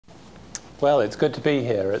Well, it's good to be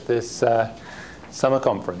here at this summer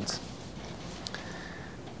conference.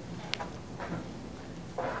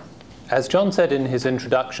 As John said in his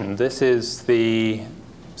introduction, this is the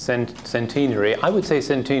centenary. I would say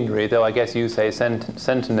centenary, though I guess you say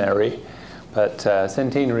centenary, but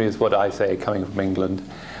centenary is what I say, coming from England,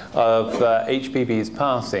 of HPB's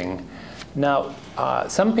passing. Now,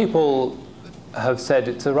 some people have said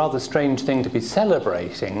it's a rather strange thing to be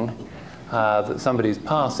celebrating that somebody's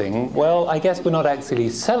passing. Well, I guess we're not actually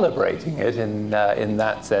celebrating it in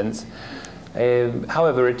that sense.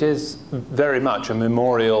 However, it is very much a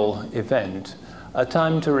memorial event, a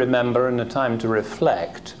time to remember and a time to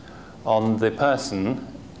reflect on the person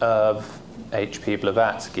of H.P.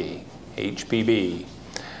 Blavatsky, HPB.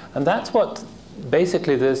 And that's what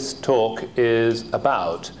basically this talk is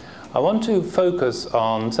about. I want to focus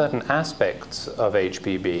on certain aspects of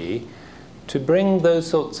HPB to bring those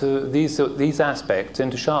sorts of these aspects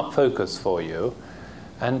into sharp focus for you,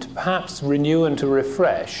 and perhaps renew and to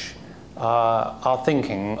refresh our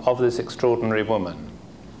thinking of this extraordinary woman.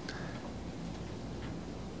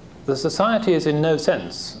 The Society is in no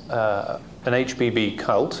sense an HPB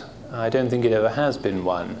cult. I don't think it ever has been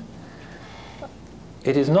one.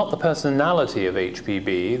 It is not the personality of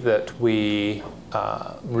HPB that we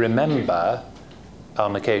remember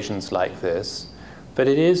on occasions like this, but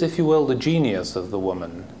it is, if you will, the genius of the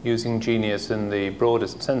woman, using genius in the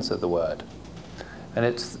broadest sense of the word. And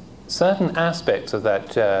it's certain aspects of that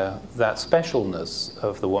specialness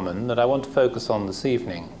of the woman that I want to focus on this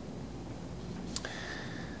evening.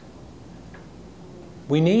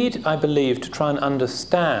 We need, I believe, to try and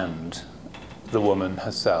understand the woman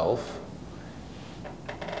herself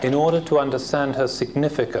in order to understand her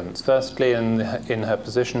significance, firstly in her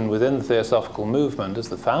position within the Theosophical movement, as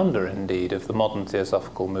the founder, indeed, of the modern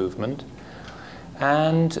Theosophical movement,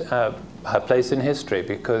 and her place in history,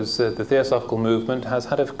 because the Theosophical movement has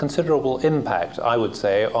had a considerable impact, I would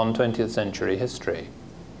say, on 20th century history.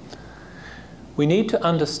 We need to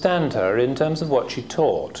understand her in terms of what she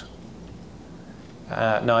taught.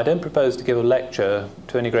 Now, I don't propose to give a lecture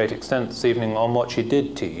to any great extent this evening on what she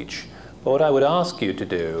did teach, but what I would ask you to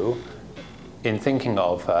do in thinking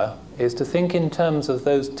of her is to think in terms of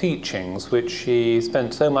those teachings which she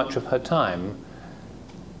spent so much of her time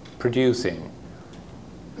producing.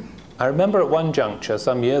 I remember at one juncture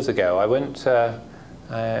some years ago, I went to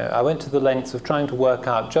the lengths of trying to work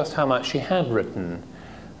out just how much she had written,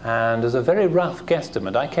 and as a very rough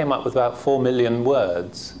guesstimate, I came up with about 4 million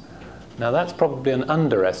words. Now that's probably an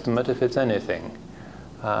underestimate if it's anything.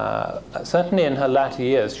 Certainly in her latter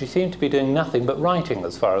years, she seemed to be doing nothing but writing,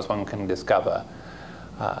 as far as one can discover.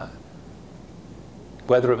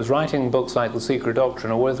 Whether it was writing books like The Secret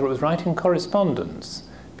Doctrine, or whether it was writing correspondence,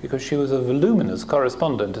 because she was a voluminous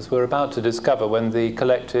correspondent, as we're about to discover when the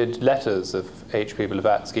collected letters of H.P.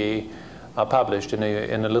 Blavatsky are published in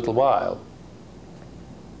a little while.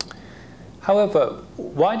 However,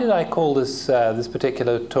 why did I call this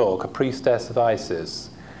particular talk a Priestess of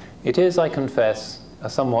Isis? It is, I confess, a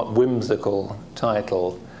somewhat whimsical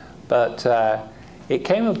title, but it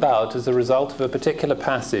came about as a result of a particular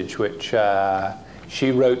passage which she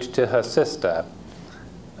wrote to her sister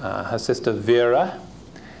Vera.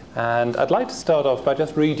 And I'd like to start off by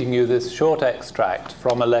just reading you this short extract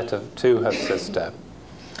from a letter to her sister.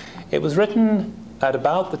 It was written at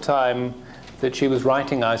about the time that she was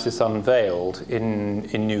writing Isis Unveiled in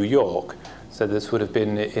New York, so this would have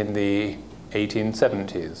been in the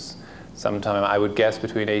 1870s. Sometime, I would guess,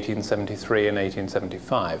 between 1873 and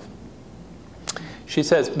 1875. She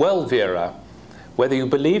says, "Well, Vera, whether you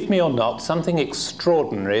believe me or not, something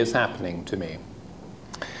extraordinary is happening to me.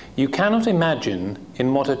 You cannot imagine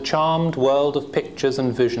in what a charmed world of pictures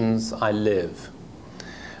and visions I live.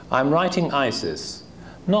 I'm writing Isis,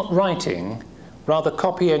 not writing, rather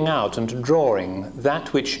copying out and drawing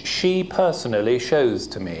that which she personally shows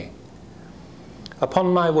to me.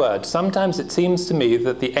 Upon my word, sometimes it seems to me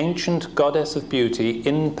that the ancient goddess of beauty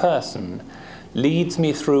in person leads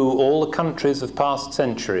me through all the countries of past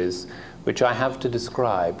centuries which I have to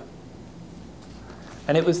describe."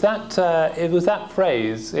 And it was that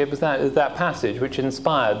phrase, it was that passage which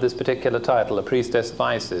inspired this particular title, A Priestess of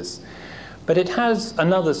Isis. But it has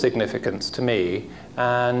another significance to me,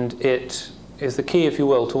 and it is the key, if you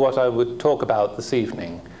will, to what I would talk about this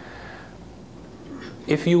evening.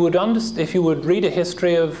 If you would read a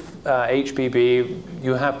history of HPB,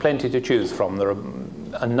 you have plenty to choose from. There are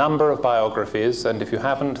a number of biographies, and if you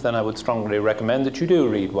haven't, then I would strongly recommend that you do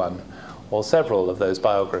read one or several of those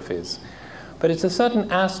biographies. But it's a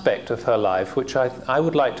certain aspect of her life which I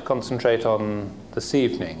would like to concentrate on this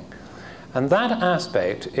evening. And that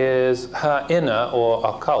aspect is her inner or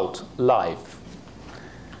occult life.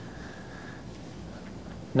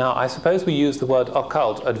 Now, I suppose we use the word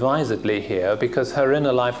occult advisedly here because her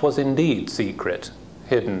inner life was indeed secret,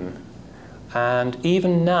 hidden. And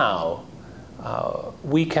even now,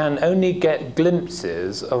 we can only get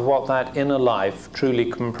glimpses of what that inner life truly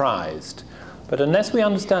comprised. But unless we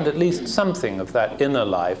understand at least something of that inner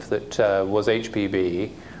life that was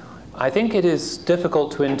HPB, I think it is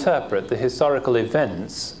difficult to interpret the historical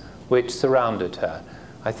events which surrounded her.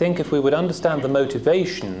 I think if we would understand the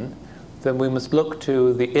motivation, then we must look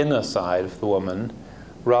to the inner side of the woman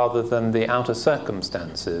rather than the outer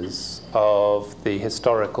circumstances of the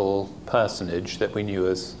historical personage that we knew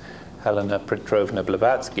as Helena Petrovna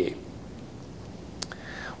Blavatsky.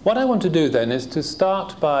 What I want to do then is to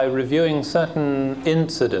start by reviewing certain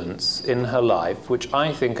incidents in her life which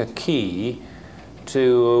I think are key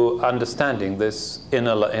to understanding this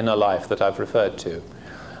inner life that I've referred to.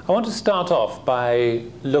 I want to start off by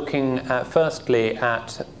looking at, firstly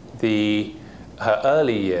at her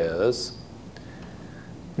early years.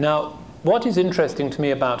 Now, what is interesting to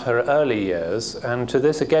me about her early years, and to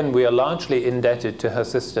this again we are largely indebted to her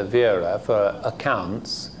sister Vera for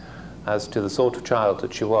accounts as to the sort of child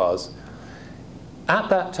that she was. At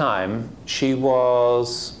that time, she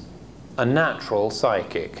was a natural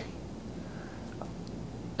psychic,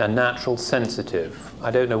 a natural sensitive.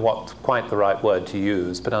 I don't know what quite the right word to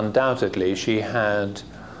use, but undoubtedly she had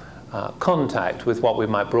contact with what we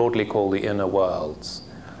might broadly call the inner worlds.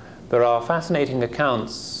 There are fascinating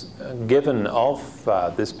accounts given of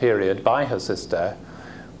this period by her sister,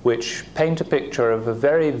 which paint a picture of a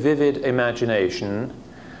very vivid imagination,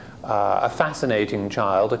 a fascinating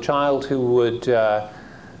child, a child who would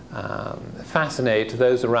fascinate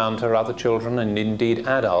those around her, other children and indeed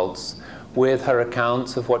adults, with her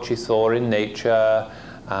accounts of what she saw in nature,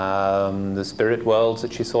 the spirit worlds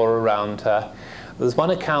that she saw around her. There's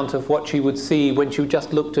one account of what she would see when she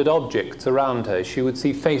just looked at objects around her. She would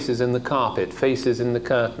see faces in the carpet, faces in the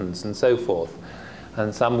curtains, and so forth.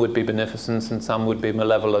 And some would be beneficent and some would be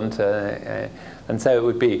malevolent, and so it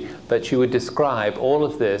would be. But she would describe all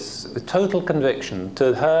of this with total conviction.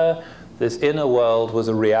 To her, this inner world was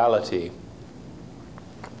a reality.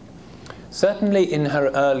 Certainly in her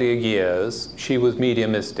earlier years, she was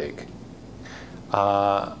mediumistic.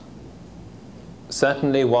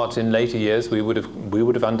 Certainly what in later years we would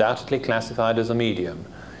have undoubtedly classified as a medium.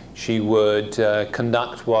 She would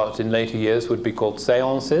conduct what in later years would be called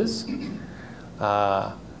seances.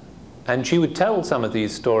 And she would tell some of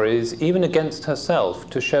these stories even against herself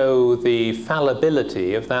to show the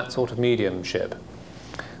fallibility of that sort of mediumship.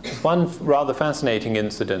 There's one rather fascinating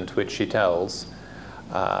incident which she tells.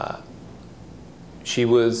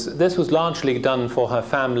 This was largely done for her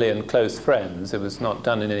family and close friends. It was not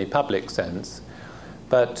done in any public sense.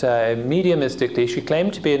 But mediumistically, she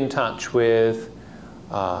claimed to be in touch with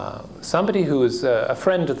somebody who was a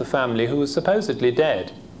friend of the family who was supposedly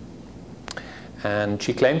dead. And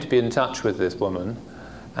she claimed to be in touch with this woman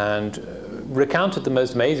and recounted the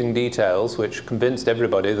most amazing details which convinced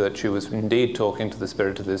everybody that she was indeed talking to the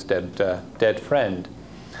spirit of this dead friend.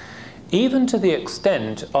 Even to the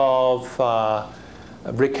extent of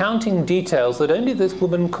recounting details that only this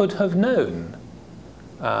woman could have known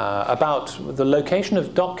about the location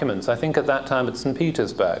of documents, I think at that time at St.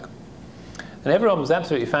 Petersburg. And everyone was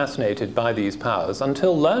absolutely fascinated by these powers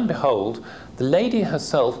until, lo and behold, the lady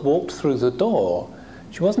herself walked through the door.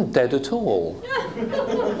 She wasn't dead at all.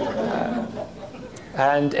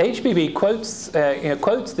 And HBB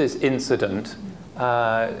quotes this incident,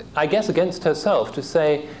 I guess against herself, to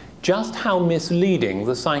say just how misleading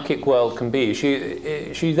the psychic world can be.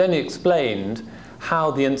 She then explained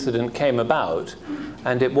how the incident came about,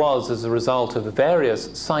 and it was as a result of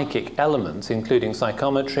various psychic elements, including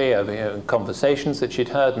psychometry, conversations that she'd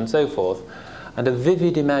heard and so forth, and a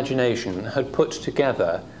vivid imagination had put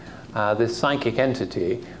together this psychic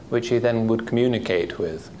entity which he then would communicate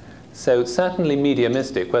with. So certainly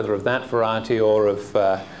mediumistic, whether of that variety or of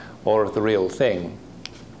the real thing.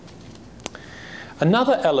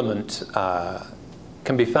 Another element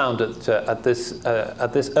can be found at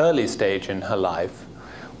this early stage in her life.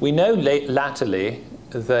 We know latterly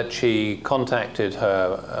that she contacted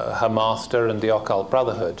her master and the occult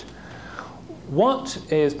brotherhood. What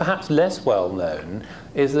is perhaps less well known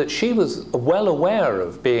is that she was well aware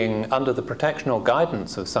of being under the protection or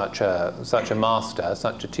guidance of such a master,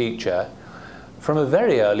 such a teacher, from a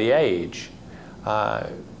very early age.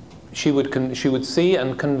 She would see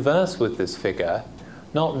and converse with this figure,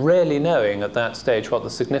 not really knowing at that stage what the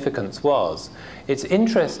significance was. It's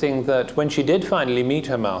interesting that when she did finally meet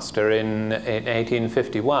her master in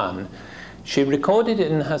 1851, She recorded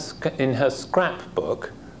in her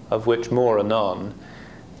scrapbook, of which more anon,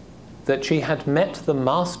 that she had met the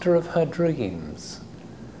master of her dreams.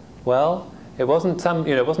 Well, it wasn't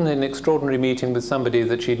it wasn't an extraordinary meeting with somebody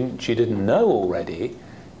that she didn't know already.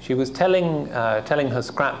 She was telling her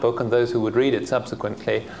scrapbook and those who would read it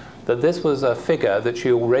subsequently that this was a figure that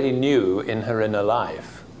she already knew in her inner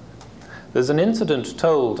life. There's an incident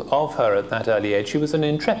told of her at that early age. She was an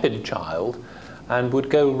intrepid child and would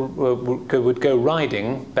go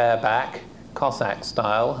riding bareback, Cossack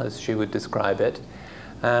style, as she would describe it.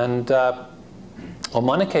 And on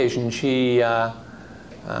one occasion, she was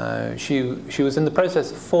in the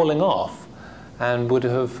process of falling off, and would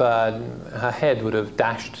have her head would have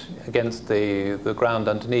dashed against the ground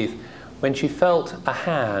underneath, when she felt a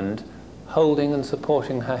hand holding and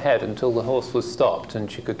supporting her head until the horse was stopped and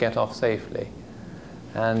she could get off safely.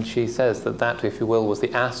 And she says that that, if you will, was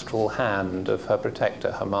the astral hand of her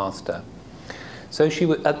protector, her master. So she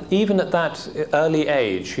was, even at that early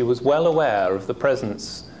age, she was well aware of the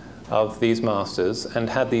presence of these masters and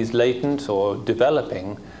had these latent or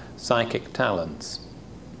developing psychic talents.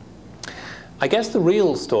 I guess the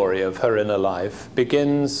real story of her inner life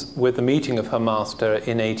begins with the meeting of her master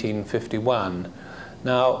in 1851.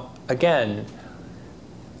 Now, again,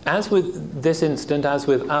 as with this incident, as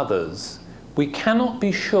with others, we cannot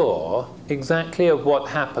be sure exactly of what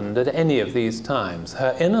happened at any of these times.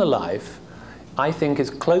 Her inner life, I think, is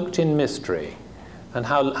cloaked in mystery. And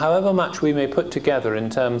however much we may put together in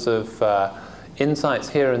terms of insights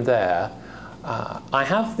here and there, I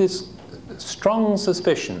have this strong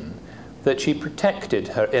suspicion that she protected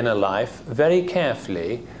her inner life very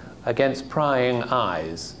carefully against prying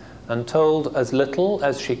eyes, and told as little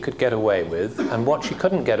as she could get away with, and what she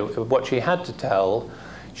couldn't what she had to tell,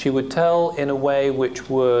 she would tell in a way which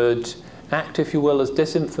would act, if you will, as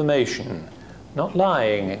disinformation. Not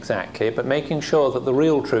lying exactly, but making sure that the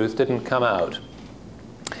real truth didn't come out.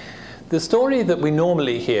 The story that we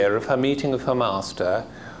normally hear of her meeting of her master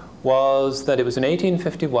was that it was in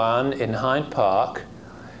 1851 in Hyde Park,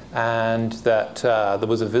 and that there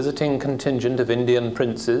was a visiting contingent of Indian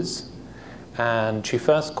princes, and she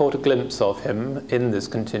first caught a glimpse of him in this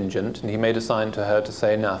contingent, and he made a sign to her to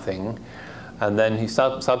say nothing, and then he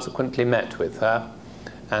subsequently met with her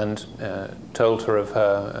and told her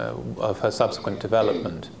of her subsequent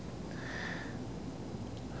development.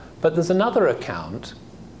 But there's another account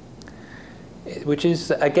which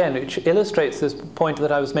is, again, which illustrates this point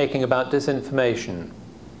that I was making about disinformation.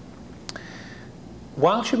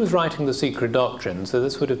 While she was writing The Secret Doctrine, so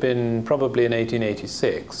this would have been probably in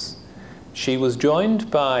 1886, she was joined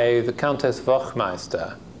by the Countess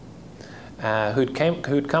Wachtmeister,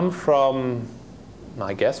 who'd come from,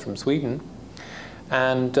 I guess, from Sweden,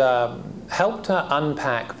 and helped her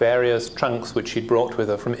unpack various trunks which she'd brought with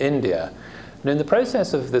her from India. And in the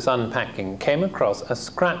process of this unpacking, came across a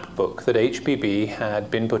scrapbook that HBB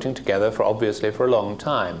had been putting together obviously for a long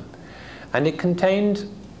time. And it contained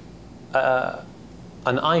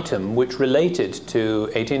an item which related to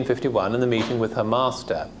 1851 and the meeting with her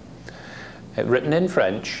master. Written in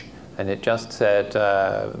French, and it just said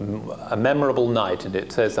a memorable night, and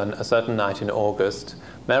it says on a certain night in August,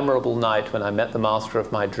 memorable night when I met the master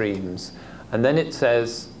of my dreams. And then it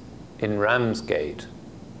says in Ramsgate.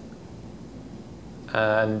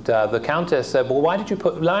 And the Countess said, well, why did you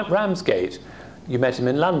put Ramsgate? You met him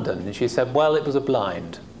in London. And she said, well, it was a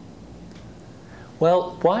blind.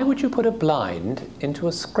 Well, why would you put a blind into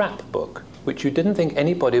a scrapbook which you didn't think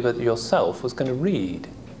anybody but yourself was going to read?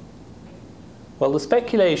 Well, the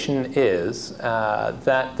speculation is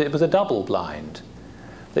that it was a double blind,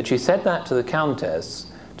 that she said that to the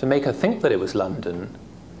Countess to make her think that it was London.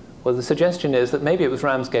 Well, the suggestion is that maybe it was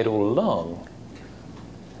Ramsgate all along.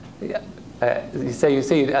 So you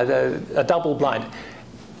see a double blind.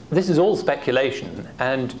 This is all speculation,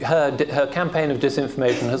 and her campaign of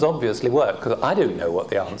disinformation has obviously worked, because I don't know what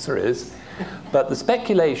the answer is. But the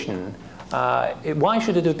speculation, why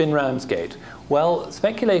should it have been Ramsgate? Well,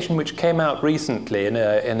 speculation which came out recently in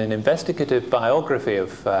an investigative biography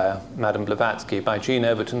of Madame Blavatsky by Jean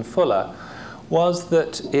Overton Fuller was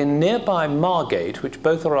that in nearby Margate, which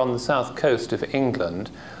both are on the south coast of England,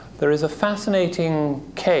 there is a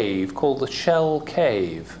fascinating cave called the Shell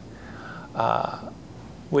Cave,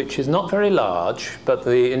 which is not very large, but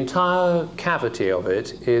the entire cavity of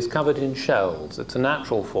it is covered in shells. It's a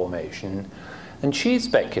natural formation. And she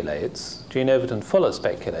speculates, Jean Overton Fuller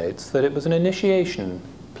speculates, that it was an initiation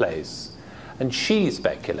place. And she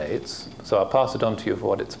speculates, so I'll pass it on to you for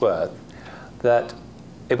what it's worth, that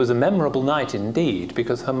it was a memorable night indeed,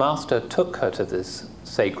 because her master took her to this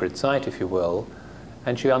sacred site, if you will,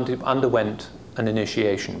 and she underwent an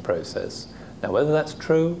initiation process. Now, whether that's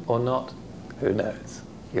true or not, who knows?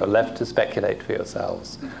 You're left to speculate for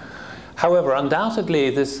yourselves. However,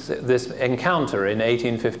 undoubtedly, this encounter in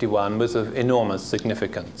 1851 was of enormous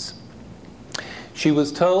significance. She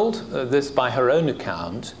was told, this by her own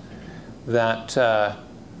account, that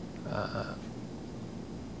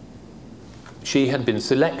she had been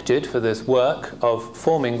selected for this work of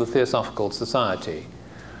forming the Theosophical Society.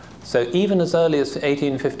 So even as early as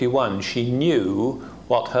 1851, she knew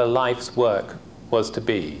what her life's work was to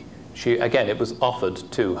be. Again, it was offered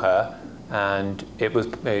to her, and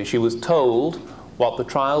she was told what the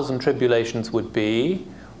trials and tribulations would be,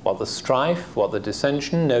 what the strife, what the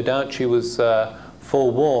dissension. No doubt she was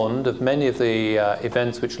forewarned of many of the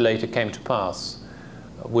events which later came to pass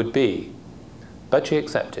would be. But she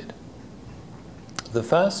accepted. The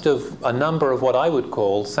first of a number of what I would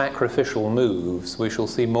call sacrificial moves. We shall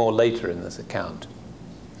see more later in this account.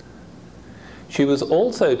 She was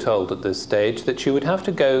also told at this stage that she would have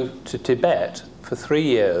to go to Tibet for 3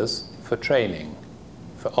 years for training,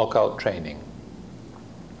 for occult training.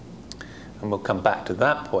 And we'll come back to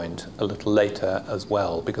that point a little later as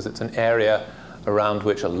well, because it's an area around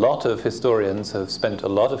which a lot of historians have spent a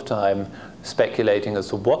lot of time speculating as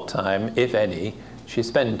to what time, if any, she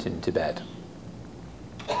spent in Tibet.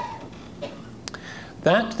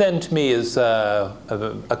 That then to me is a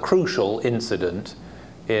crucial incident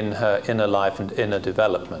in her inner life and inner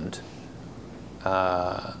development,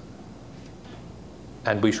 and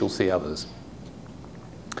we shall see others.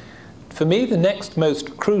 For me, the next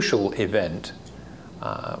most crucial event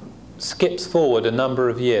skips forward a number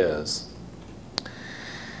of years.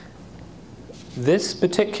 This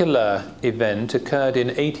particular event occurred in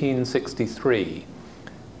 1863.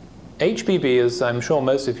 HBB, as I'm sure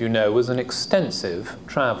most of you know, was an extensive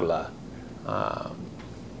traveller.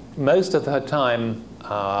 Most of her time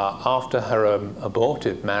after her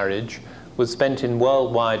abortive marriage was spent in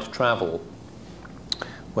worldwide travel.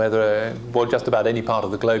 Whether, well, just about any part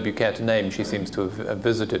of the globe you care to name, she seems to have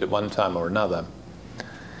visited at one time or another.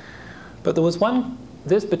 But there was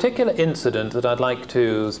this particular incident that I'd like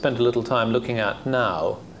to spend a little time looking at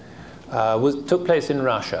now, took place in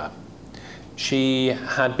Russia. She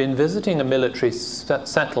had been visiting a military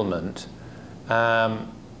settlement at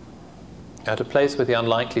a place with the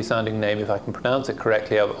unlikely sounding name, if I can pronounce it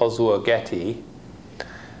correctly, of Ozurgeti,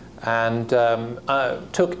 and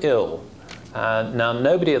took ill. Now,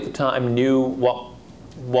 nobody at the time knew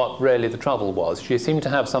what really the trouble was. She seemed to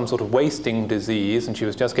have some sort of wasting disease, and she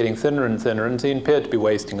was just getting thinner and thinner, and she appeared to be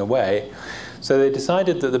wasting away. So they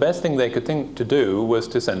decided that the best thing they could think to do was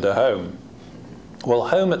to send her home. Well,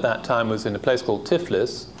 home at that time was in a place called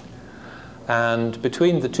Tiflis, and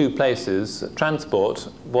between the two places, transport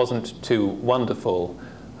wasn't too wonderful.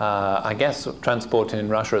 I guess transport in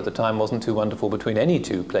Russia at the time wasn't too wonderful between any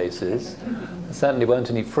two places. There certainly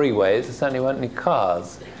weren't any freeways, there certainly weren't any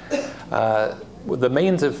cars. The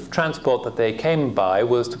means of transport that they came by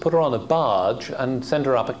was to put her on a barge and send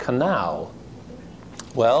her up a canal.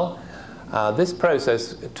 Well, this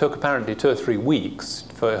process took apparently 2 or 3 weeks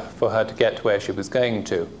for her to get to where she was going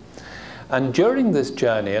to. And during this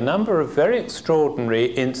journey, a number of very extraordinary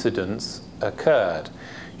incidents occurred.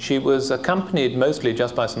 She was accompanied mostly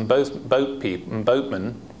just by some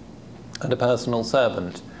boatmen and a personal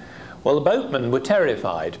servant. Well, the boatmen were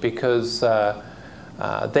terrified because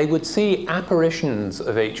they would see apparitions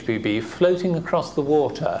of HBB floating across the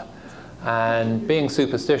water, and being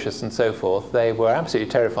superstitious and so forth, they were absolutely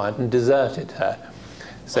terrified and deserted her.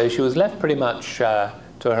 So she was left pretty much to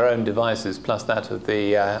her own devices, plus that of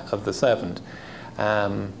the servant.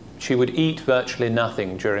 She would eat virtually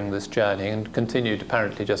nothing during this journey and continued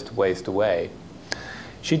apparently just to waste away.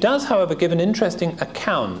 She does, however, give an interesting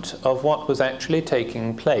account of what was actually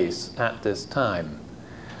taking place at this time.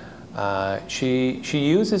 She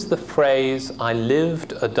uses the phrase, "I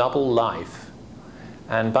lived a double life."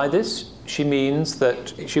 And by this, she means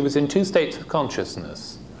that she was in 2 states of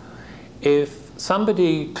consciousness. If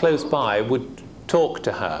somebody close by would talk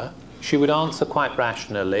to her, she would answer quite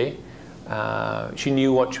rationally. She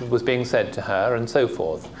knew what was being said to her and so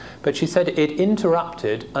forth. But she said it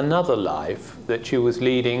interrupted another life that she was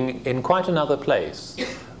leading in quite another place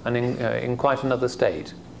and in quite another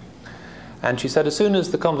state. And she said as soon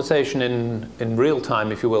as the conversation in real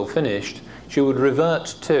time, if you will, finished, she would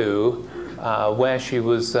revert to where she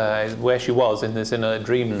was in this inner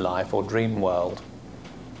dream life or dream world.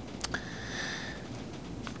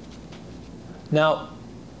 Now,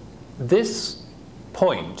 this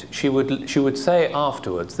point, she would say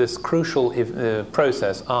afterwards, this crucial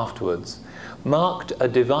process afterwards, marked a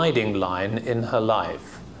dividing line in her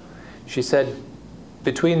life. She said,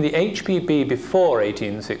 between the HPB before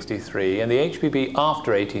 1863 and the HPB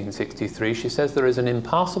after 1863, she says there is an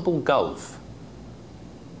impassable gulf,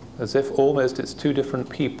 as if almost it's two different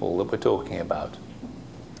people that we're talking about.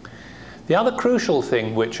 The other crucial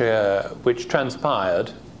thing which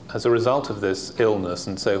transpired as a result of this illness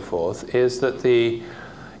and so forth is that the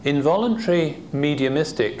involuntary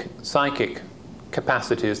mediumistic psychic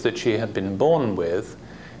capacities that she had been born with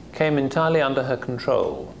came entirely under her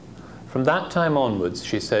control. From that time onwards,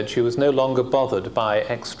 she said, she was no longer bothered by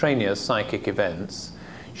extraneous psychic events.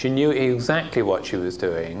 She knew exactly what she was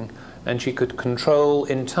doing, and she could control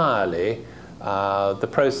entirely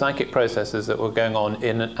the psychic processes that were going on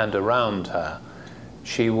in and around her.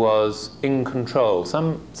 She was in control.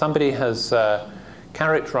 Somebody has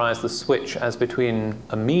characterized the switch as between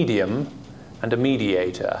a medium and a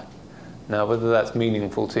mediator. Now, whether that's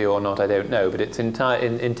meaningful to you or not, I don't know, but it's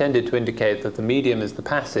intended to indicate that the medium is the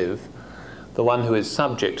passive, the one who is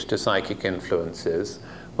subject to psychic influences,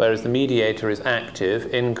 whereas the mediator is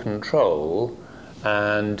active, in control,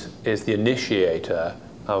 and is the initiator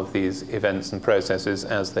of these events and processes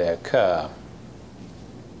as they occur.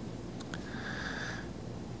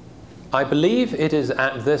 I believe it is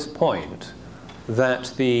at this point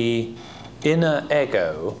that the inner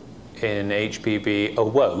ego in HPB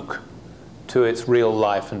awoke to its real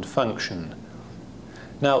life and function.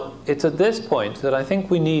 Now, it's at this point that I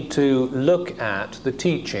think we need to look at the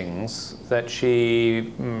teachings that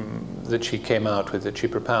she came out with, that she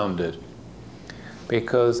propounded,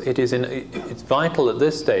 because it's vital at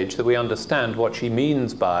this stage that we understand what she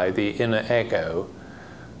means by the inner ego,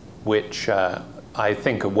 which I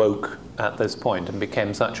think awoke at this point and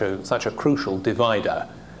became such a crucial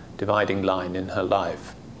dividing line in her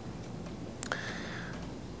life.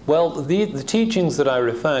 Well, the teachings that I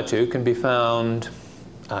refer to can be found,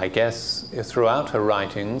 I guess, throughout her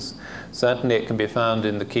writings. Certainly it can be found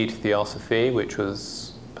in the Key to Theosophy, which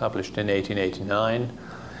was published in 1889.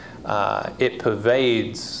 It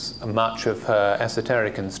pervades much of her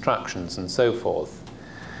esoteric instructions and so forth.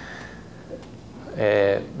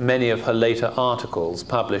 Many of her later articles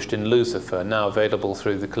published in Lucifer, now available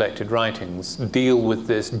through the collected writings, deal with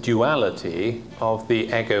this duality of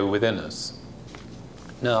the ego within us.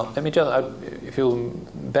 Now, let me just, if you'll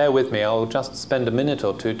bear with me, I'll just spend a minute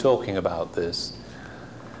or two talking about this.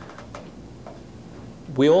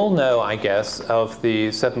 We all know, I guess, of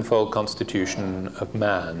the sevenfold constitution of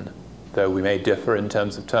man, though we may differ in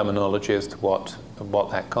terms of terminology as to what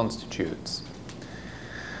that constitutes.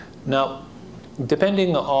 Now,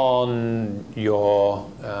 depending on your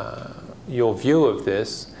view of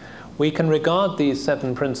this, we can regard these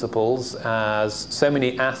 7 principles as so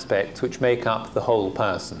many aspects which make up the whole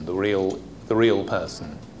person, the real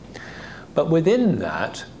person. But within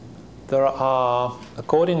that, there are,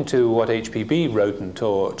 according to what HPB wrote and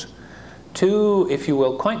taught, 2, if you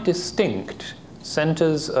will, quite distinct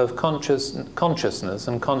centers of consciousness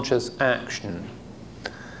and conscious action.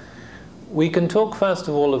 We can talk first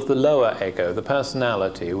of all of the lower ego, the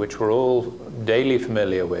personality, which we're all daily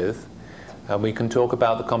familiar with. And we can talk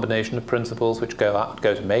about the combination of principles which go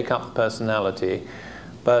to make up the personality.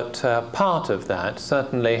 But part of that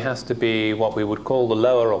certainly has to be what we would call the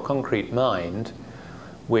lower or concrete mind,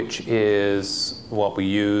 which is what we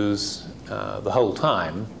use the whole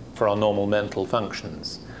time for our normal mental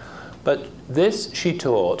functions. But this, she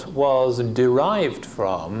taught, was derived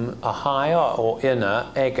from a higher or inner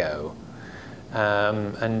ego.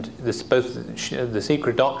 And this, both the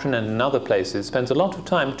Secret Doctrine and in other places, spends a lot of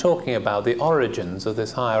time talking about the origins of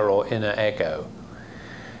this higher or inner ego.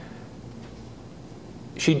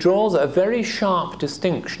 She draws a very sharp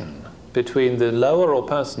distinction between the lower or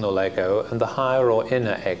personal ego and the higher or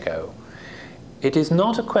inner ego. It is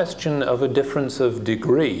not a question of a difference of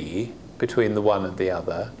degree between the one and the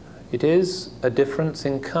other. It is a difference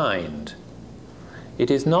in kind. It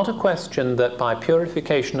is not a question that by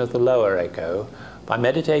purification of the lower ego, by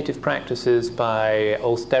meditative practices, by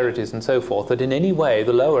austerities and so forth, that in any way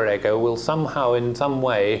the lower ego will somehow, in some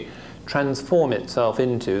way, transform itself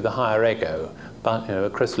into the higher ego, but, a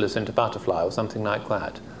chrysalis into butterfly or something like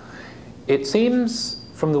that. It seems,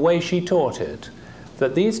 from the way she taught it,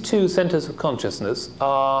 that these 2 centers of consciousness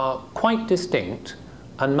are quite distinct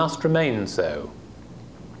and must remain so.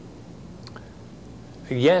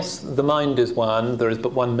 Yes, the mind is one, there is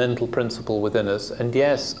but one mental principle within us, and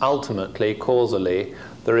yes, ultimately, causally,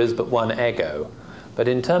 there is but one ego. But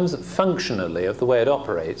in terms of functionally of the way it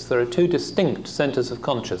operates, there are 2 distinct centers of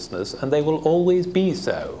consciousness, and they will always be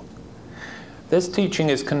so. This teaching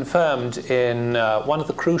is confirmed in one of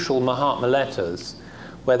the crucial Mahatma letters,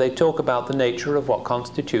 where they talk about the nature of what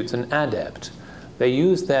constitutes an adept. they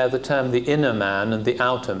use there the term the inner man and the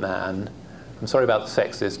outer man. I'm sorry about the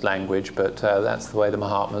sexist language, but that's the way the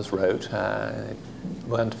Mahatmas wrote. They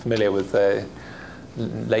weren't familiar with the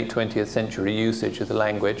late 20th century usage of the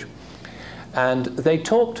language. And they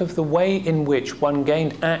talked of the way in which one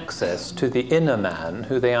gained access to the inner man,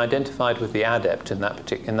 who they identified with the adept in that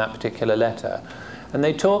particular letter. And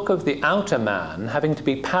they talk of the outer man having to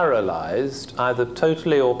be paralyzed, either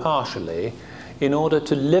totally or partially, in order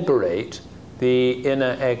to liberate the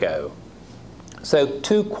inner ego. So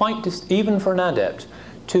even for an adept,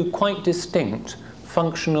 two quite distinct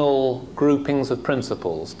functional groupings of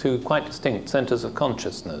principles, two quite distinct centers of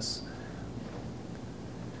consciousness.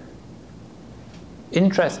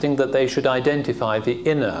 Interesting that they should identify the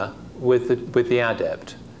inner with the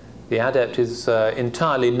adept. The adept is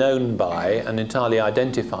entirely known by and entirely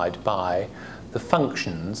identified by the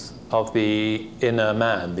functions of the inner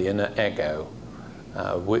man, the inner ego.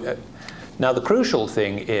 Now the crucial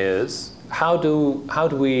thing is, how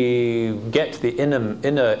do we get the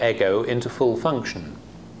inner ego into full function?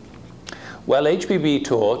 Well, HBB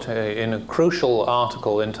taught in a crucial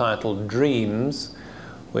article entitled Dreams,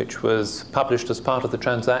 which was published as part of the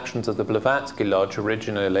Transactions of the Blavatsky Lodge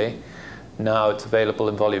originally. Now it's available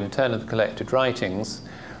in volume 10 of the collected writings,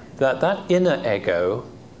 that inner ego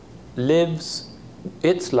lives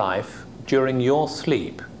its life during your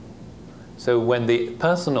sleep. So when the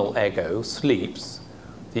personal ego sleeps,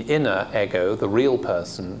 the inner ego, the real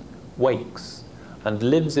person, wakes and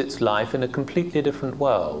lives its life in a completely different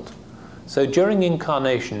world. So during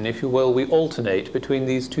incarnation, if you will, we alternate between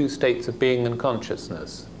these two states of being and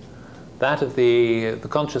consciousness. That of the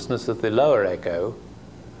consciousness of the lower ego,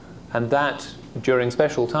 and that, during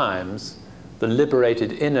special times, the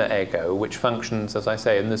liberated inner ego, which functions, as I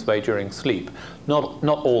say, in this way during sleep. Not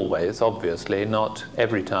always, obviously, not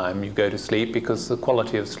every time you go to sleep, because the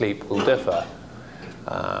quality of sleep will differ.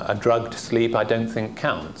 A drugged sleep I don't think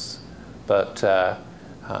counts, but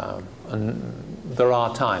and there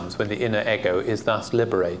are times when the inner ego is thus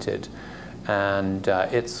liberated, and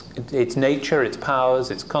its nature, its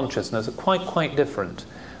powers, its consciousness are quite different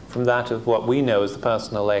from that of what we know as the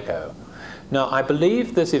personal ego. Now, I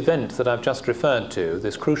believe this event that I've just referred to,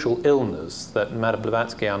 this crucial illness that Madame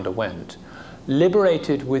Blavatsky underwent,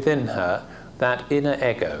 liberated within her that inner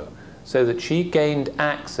ego, so that she gained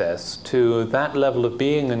access to that level of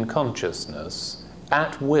being and consciousness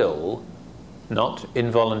at will, not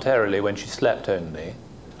involuntarily when she slept only,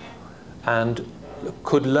 and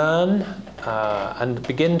could learn and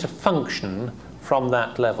begin to function from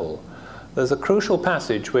that level. There's a crucial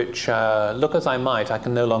passage which, look as I might, I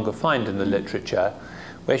can no longer find in the literature,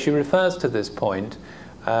 where she refers to this point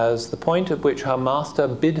as the point at which her master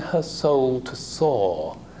bid her soul to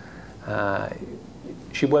soar.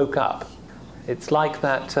 She woke up. It's like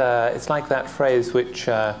that phrase which,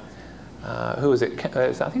 who was it?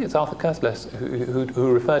 I think it's Arthur Koestler who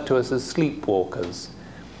referred to us as sleepwalkers.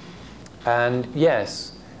 And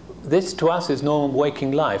yes, this to us is normal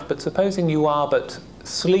waking life, but supposing you are but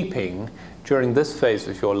sleeping during this phase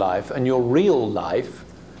of your life, and your real life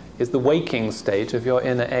is the waking state of your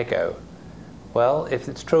inner ego. Well, if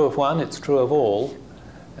it's true of one, it's true of all,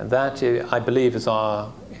 and that, I believe, is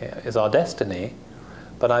our destiny.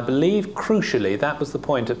 But I believe, crucially, that was the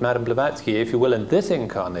point that Madame Blavatsky, if you will, in this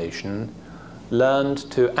incarnation, learned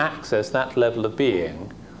to access that level of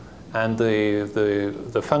being, and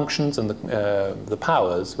the functions and the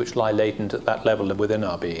powers which lie latent at that level within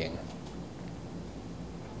our being.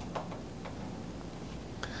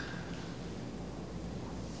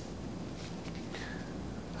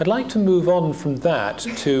 I'd like to move on from that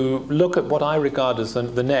to look at what I regard as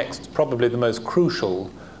the next, probably the most crucial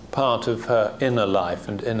part of her inner life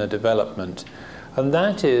and inner development, and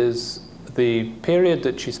that is the period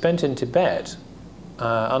that she spent in Tibet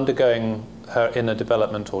undergoing her inner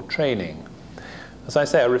development or training. As I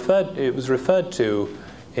say, it was referred to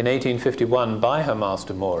in 1851 by her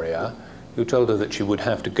master Moria, who told her that she would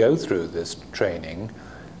have to go through this training,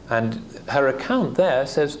 and her account there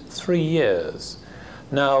says 3 years.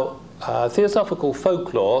 Now, Theosophical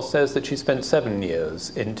folklore says that she spent 7 years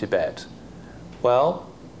in Tibet. Well,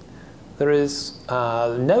 there is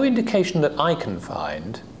no indication that I can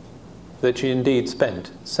find that she indeed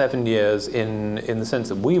spent 7 years in the sense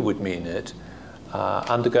that we would mean it,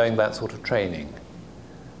 undergoing that sort of training.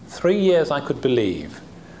 3 years I could believe.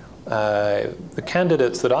 The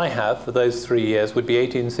candidates that I have for those 3 years would be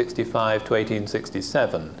 1865 to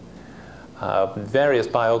 1867. Various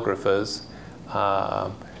biographers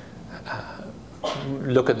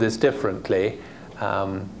look at this differently.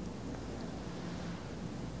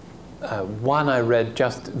 One I read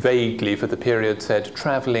just vaguely for the period said,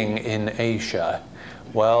 traveling in Asia.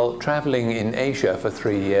 Well, traveling in Asia for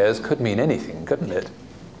 3 years could mean anything, couldn't it?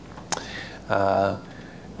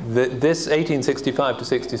 This 1865 to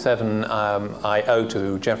 67 I owe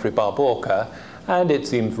to Geoffrey Barbourka, and it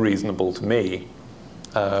seems reasonable to me.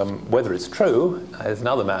 Whether it's true is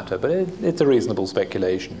another matter, but it's a reasonable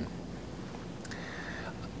speculation.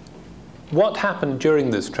 What happened during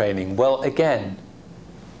this training? Well, again,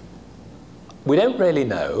 we don't really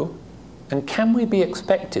know, and can we be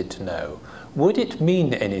expected to know? Would it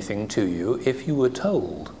mean anything to you if you were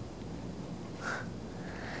told?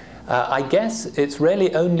 I guess it's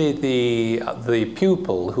really only the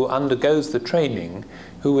pupil who undergoes the training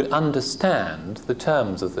who would understand the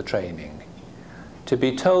terms of the training. To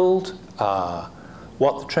be told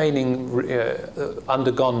what the training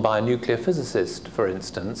undergone by a nuclear physicist, for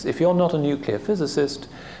instance, if you're not a nuclear physicist,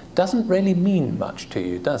 doesn't really mean much to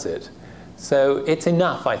you, does it? So it's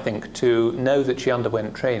enough, I think, to know that she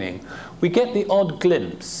underwent training. We get the odd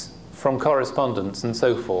glimpse from correspondence and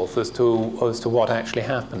so forth as to what actually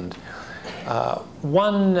happened.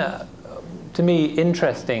 One, to me,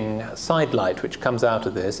 interesting sidelight which comes out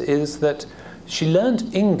of this is that she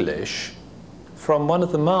learned English from one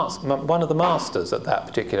of the masters at that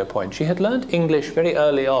particular point. She had learned English very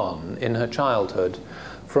early on in her childhood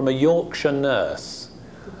from a Yorkshire nurse,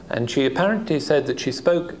 and she apparently said that she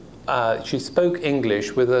spoke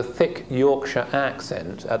English with a thick Yorkshire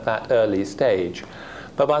accent at that early stage.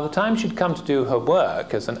 But by the time she'd come to do her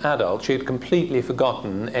work as an adult, she'd completely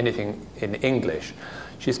forgotten anything in English.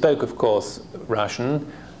 She spoke, of course,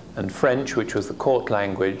 Russian and French, which was the court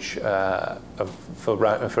language for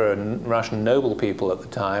Russian noble people at the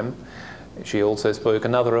time. She also spoke a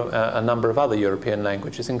number of other European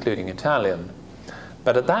languages, including Italian.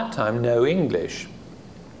 But at that time, no English.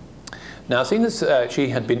 Now, seeing as she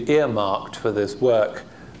had been earmarked for this work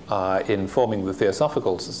in forming the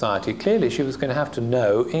Theosophical Society, clearly she was going to have to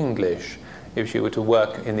know English if she were to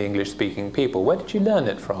work in the English-speaking people. Where did she learn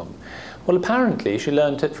it from? Well, apparently she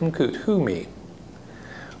learned it from Kuthumi.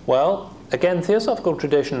 Well, again, Theosophical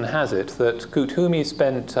tradition has it that Kuthumi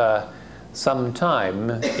spent some time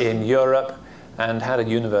in Europe and had a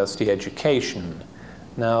university education.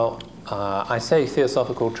 Now, I say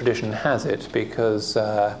Theosophical tradition has it because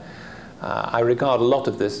I regard a lot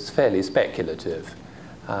of this as fairly speculative.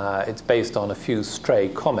 It's based on a few stray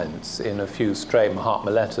comments in a few stray Mahatma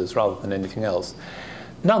letters rather than anything else.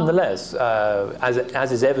 Nonetheless,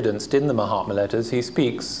 as is evidenced in the Mahatma letters, he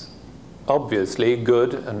speaks obviously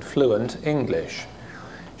good and fluent English.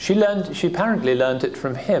 She apparently learned it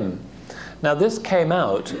from him. Now, this came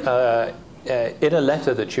out in a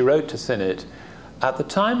letter that she wrote to Sinnett at the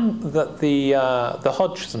time that the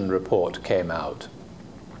Hodgson report came out.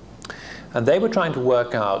 And they were trying to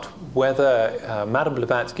work out whether Madame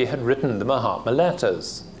Blavatsky had written the Mahatma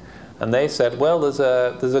letters. And they said, well, there's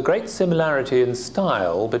a great similarity in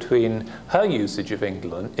style between her usage of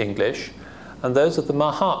English and those of the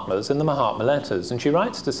Mahatmas in the Mahatma letters. And she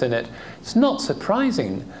writes to Sinnett, it's not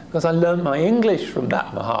surprising because I learned my English from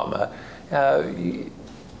that Mahatma.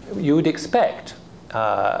 You would expect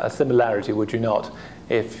a similarity, would you not,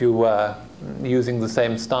 if you were using the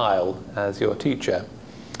same style as your teacher.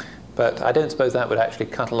 But I don't suppose that would actually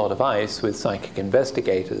cut a lot of ice with psychic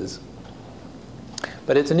investigators.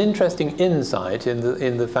 But it's an interesting insight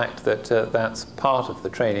in the fact that that's part of the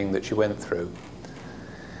training that she went through.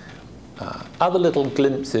 Other little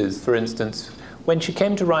glimpses, for instance, when she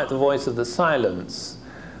came to write The Voice of the Silence,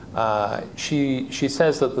 she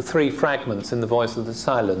says that the 3 fragments in The Voice of the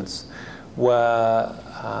Silence were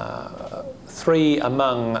 3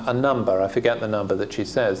 among a number, I forget the number that she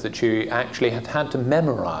says, that she actually had to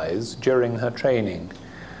memorize during her training.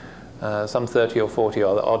 Some 30 or 40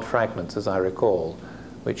 odd fragments, as I recall,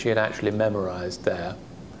 which she had actually memorized there.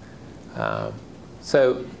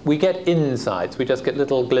 So we get insights, we just get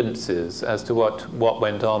little glimpses as to what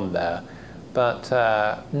went on there, but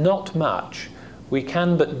not much. We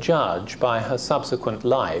can but judge by her subsequent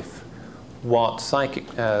life what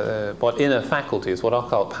inner faculties, what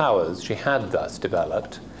occult powers she had thus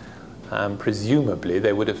developed. Presumably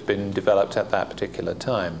they would have been developed at that particular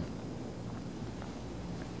time.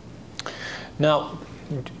 Now,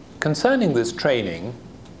 concerning this training,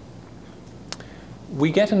 we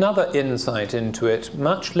get another insight into it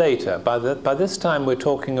much later. By this time we're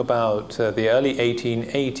talking about the early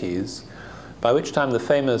 1880s, by which time the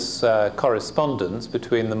famous correspondence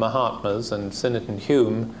between the Mahatmas and Sinnett and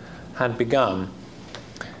Hume had begun.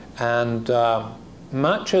 And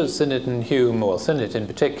much as Sinnett and Hume, or Sinnett in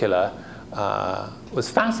particular, was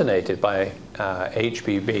fascinated by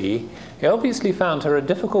HPB. He obviously found her a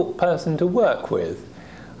difficult person to work with.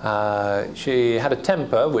 She had a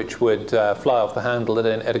temper which would fly off the handle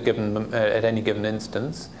at any given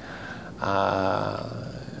instance.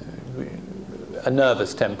 A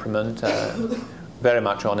nervous temperament, very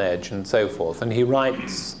much on edge and so forth. And he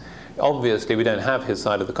writes, obviously we don't have his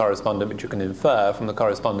side of the correspondence, but you can infer from the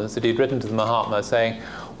correspondence that he'd written to the Mahatma saying,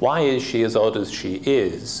 why is she as odd as she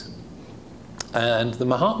is? And the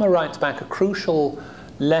Mahatma writes back a crucial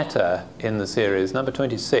letter in the series, number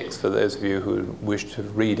 26 for those of you who wish to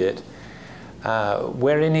read it,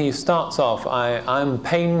 wherein he starts off, I'm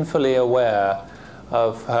painfully aware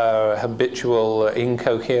of her habitual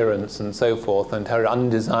incoherence and so forth, and her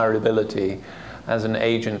undesirability as an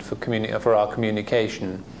agent for our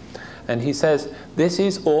communication. And he says, this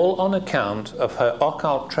is all on account of her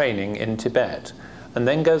occult training in Tibet, and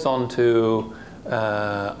then goes on to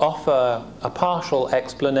offer a partial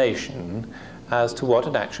explanation as to what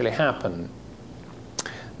had actually happened.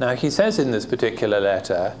 Now, he says in this particular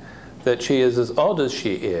letter that she is as odd as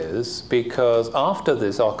she is because after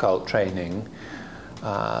this occult training,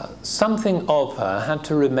 something of her had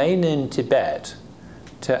to remain in Tibet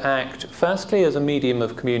to act firstly as a medium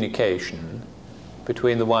of communication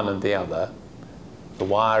between the one and the other, the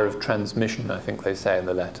wire of transmission, I think they say in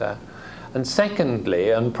the letter, and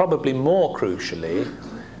secondly, and probably more crucially,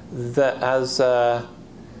 that as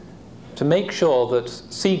to make sure that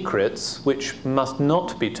secrets which must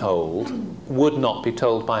not be told would not be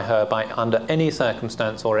told by her under any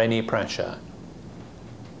circumstance or any pressure.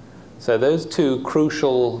 So those two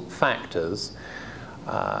crucial factors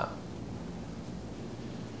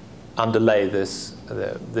underlay this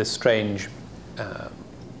strange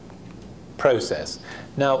process.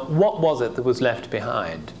 Now, what was it that was left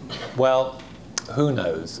behind? Well, who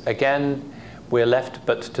knows? Again, we're left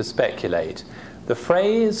but to speculate. The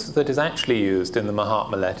phrase that is actually used in the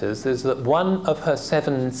Mahatma letters is that one of her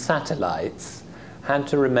 7 satellites had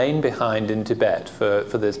to remain behind in Tibet for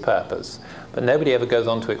this purpose. But nobody ever goes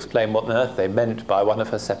on to explain what on earth they meant by one of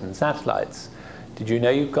her 7 satellites. Did you know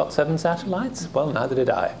you've got 7 satellites? Well, neither did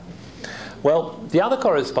I. Well, the other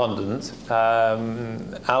correspondent,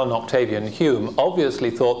 Alan Octavian Hume, obviously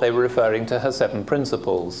thought they were referring to her 7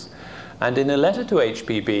 principles. And in a letter to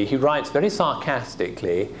HPB, he writes very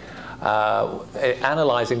sarcastically,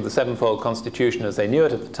 analysing the sevenfold constitution as they knew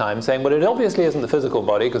it at the time, saying, well, it obviously isn't the physical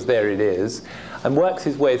body, because there it is, and works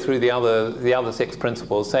his way through the other 6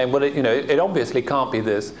 principles, saying, well, it obviously can't be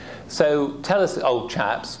this. So tell us, old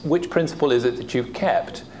chaps, which principle is it that you've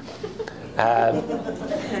kept? And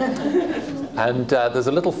there's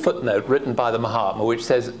a little footnote written by the Mahatma which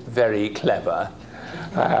says, very clever.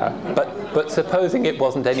 But supposing it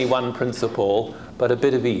wasn't any one principle, but a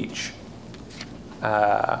bit of each.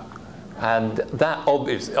 And that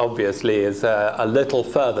obviously is a little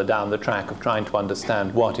further down the track of trying to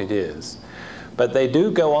understand what it is. But they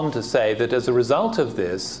do go on to say that as a result of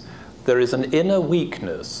this, there is an inner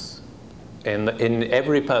weakness in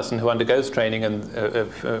every person who undergoes training and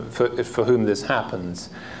for whom this happens.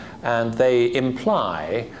 And they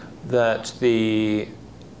imply that that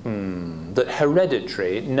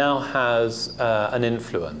hereditary now has an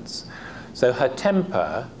influence. So her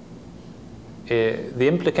temper, the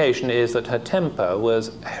implication is that her temper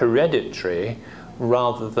was hereditary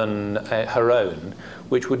rather than her own,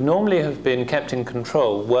 which would normally have been kept in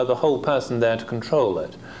control were the whole person there to control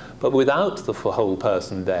it. But without the whole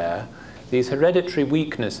person there, these hereditary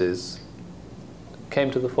weaknesses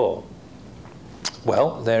came to the fore.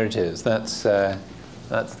 Well, there it is. That's the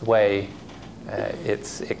way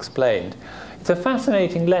it's explained. It's a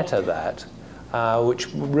fascinating letter, that, which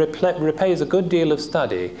repays a good deal of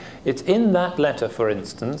study. It's in that letter, for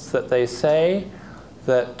instance, that they say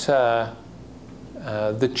that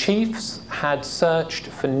the chiefs had searched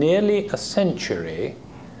for nearly a century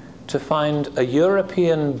to find a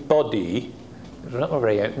European body, not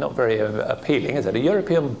very appealing, is it? A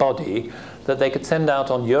European body that they could send out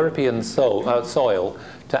on European soil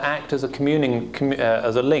to act as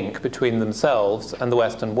as a link between themselves and the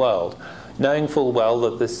Western world, knowing full well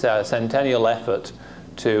that this centennial effort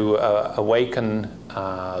to awaken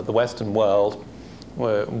the Western world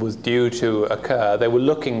was due to occur. They were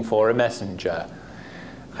looking for a messenger.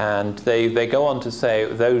 And they go on to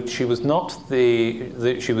say, though she was not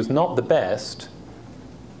the best,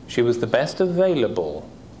 she was the best available.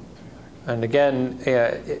 And again,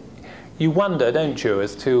 you wonder, don't you,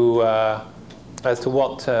 as to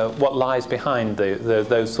what lies behind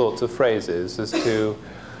those sorts of phrases, as to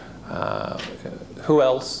who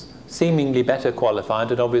else, seemingly better qualified,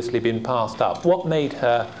 had obviously been passed up. What made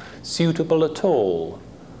her suitable at all?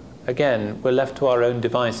 again, we're left to our own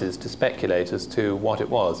devices to speculate as to what it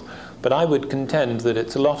was. But I would contend that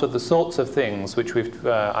it's a lot of the sorts of things which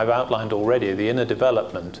I've outlined already, the inner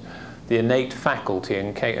development, the innate faculty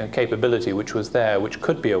and capability which was there, which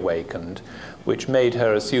could be awakened, which made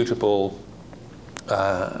her a suitable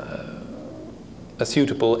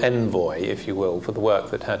envoy, if you will, for the work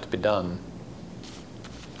that had to be done.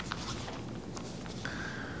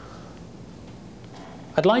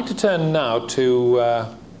 I'd like to turn now to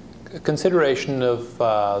a consideration of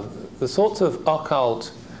the sorts of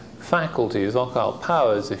occult faculties, occult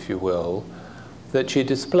powers, if you will, that she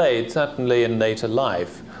displayed, certainly in later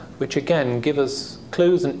life, which again give us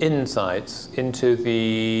clues and insights into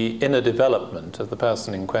the inner development of the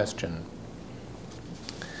person in question.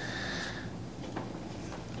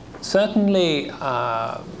 Certainly,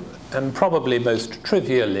 and probably most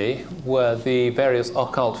trivially, were the various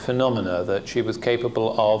occult phenomena that she was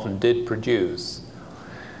capable of and did produce.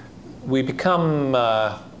 We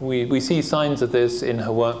see signs of this in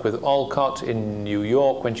her work with Olcott in New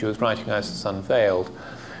York when she was writing Isis Unveiled,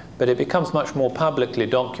 but it becomes much more publicly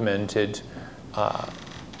documented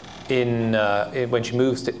when she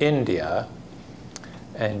moves to India.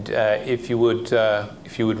 And if you would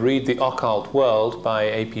read The Occult World by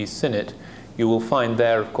A.P. Sinnett, you will find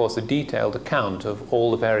there, of course, a detailed account of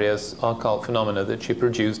all the various occult phenomena that she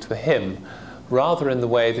produced for him, rather in the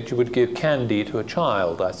way that you would give candy to a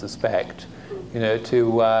child, I suspect,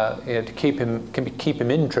 to keep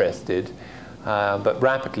him interested. But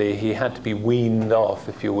rapidly he had to be weaned off,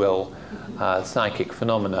 if you will, psychic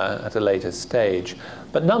phenomena at a later stage.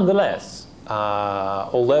 But nonetheless,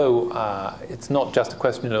 although it's not just a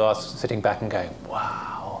question of us sitting back and going,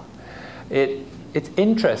 wow, it's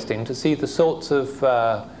interesting to see the sorts of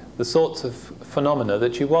phenomena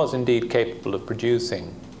that she was indeed capable of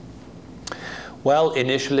producing. Well,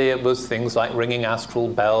 initially it was things like ringing astral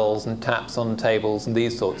bells and taps on tables and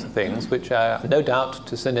these sorts of things, which no doubt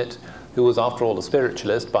to Sinnett, who was after all a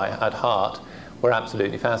spiritualist at heart, were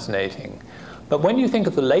absolutely fascinating. But when you think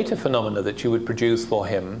of the later phenomena that she would produce for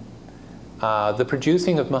him, the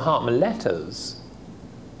producing of Mahatma letters,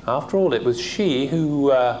 after all it was she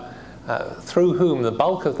who, through whom the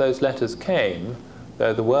bulk of those letters came,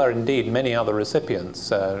 though there were indeed many other recipients,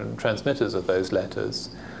 transmitters of those letters,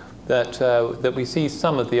 that we see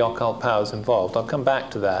some of the occult powers involved. I'll come back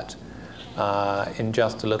to that in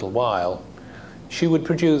just a little while. She would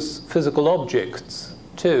produce physical objects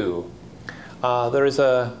too. There is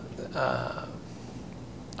a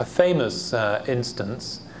famous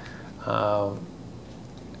instance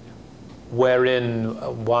wherein,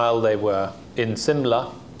 while they were in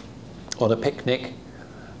Simla on a picnic,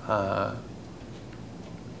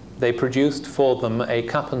 they produced for them a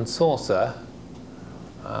cup and saucer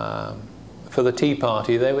for the tea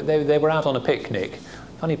party. They were out on a picnic.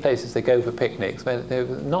 Funny places they go for picnics, but they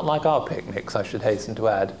were not like our picnics, I should hasten to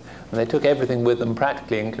add. And they took everything with them,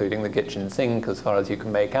 practically including the kitchen sink, as far as you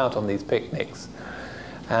can make out on these picnics.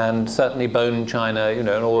 And certainly bone china, and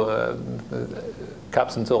all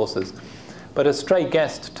cups and saucers. But a stray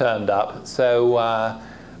guest turned up, so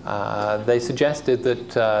they suggested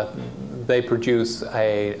that they produce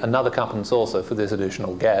another cup and saucer for this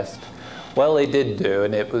additional guest. Well, they did do,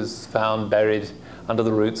 and it was found buried under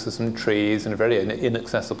the roots of some trees in a very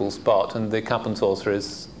inaccessible spot, and the cup and saucer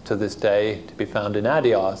is, to this day, to be found in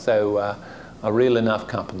Adyar, so a real enough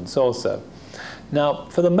cup and saucer. Now,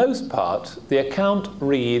 for the most part, the account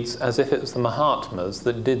reads as if it was the Mahatmas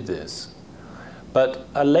that did this. But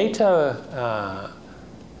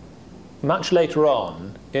much later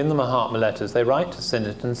on, in the Mahatma letters, they write to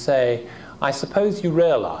Sinnett and say, I suppose you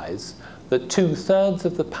realize that 2/3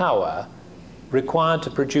 of the power required to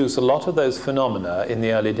produce a lot of those phenomena in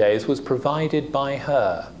the early days was provided by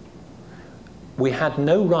her. We had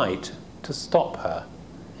no right to stop her.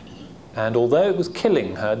 And although it was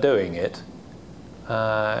killing her doing it,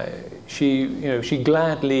 she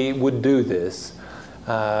gladly would do this.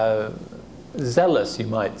 Zealous, you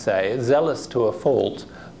might say, zealous to a fault,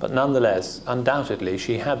 but nonetheless, undoubtedly,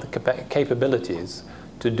 she had the capabilities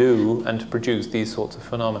to do and to produce these sorts of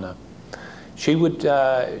phenomena. She would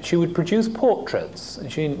produce portraits.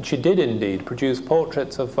 She did indeed produce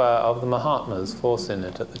portraits of the Mahatmas for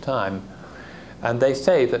Sinnett at the time. And they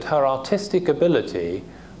say that her artistic ability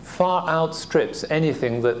far outstrips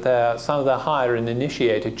anything that some of their higher and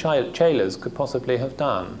initiated chelas could possibly have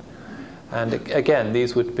done. And again,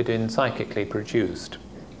 these would have been psychically produced.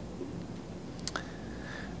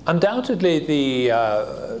 Undoubtedly, the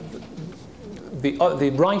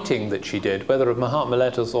writing that she did, whether of Mahatma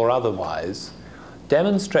letters or otherwise,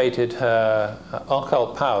 demonstrated her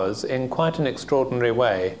occult powers in quite an extraordinary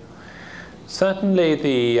way. Certainly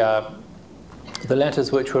the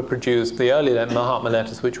letters which were produced, the early Mahatma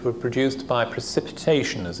letters which were produced by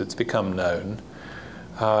precipitation, as it's become known,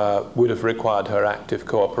 would have required her active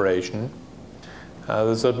cooperation.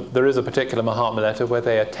 There is a particular Mahatma letter where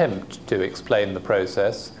they attempt to explain the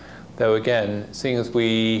process, though again, seeing as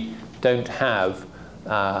we don't have,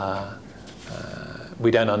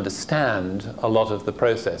 we don't understand a lot of the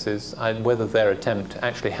processes, whether their attempt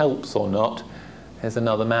actually helps or not is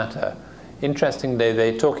another matter. Interestingly,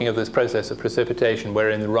 they're talking of this process of precipitation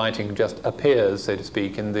wherein the writing just appears, so to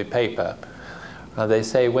speak, in the paper. They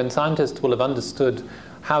say when scientists will have understood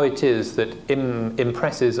how it is that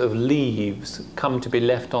impresses of leaves come to be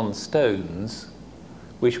left on stones,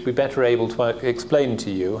 we should be better able to explain to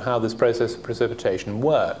you how this process of precipitation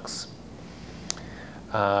works.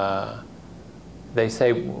 They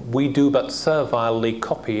say we do but servilely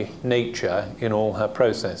copy nature in all her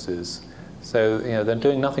processes. So, you know, they're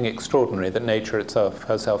doing nothing extraordinary that nature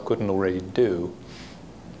herself couldn't already do.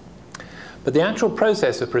 But the actual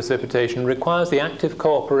process of precipitation requires the active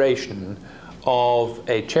cooperation of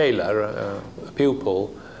a chela, a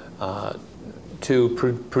pupil, to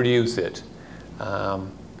produce it.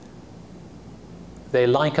 They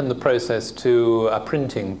liken the process to a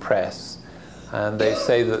printing press, and they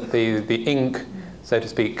say that the ink, so to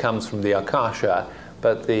speak, comes from the akasha,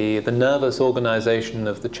 but the nervous organization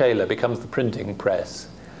of the chela becomes the printing press.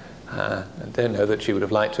 I don't know that she would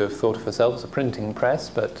have liked to have thought of herself as a printing press,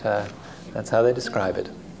 but that's how they describe it.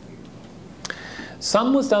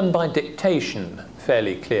 Some was done by dictation,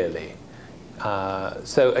 fairly clearly.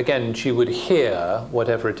 So again, she would hear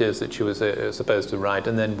whatever it is that she was supposed to write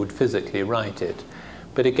and then would physically write it.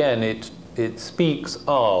 But again, it speaks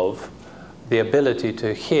of the ability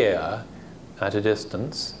to hear at a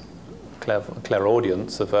distance,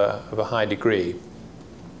 clairaudience of a high degree.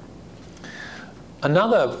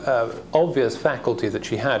 Another obvious faculty that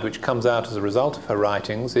she had, which comes out as a result of her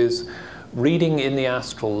writings, is reading in the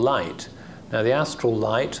astral light. Now, the astral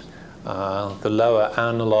light, the lower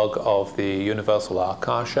analogue of the universal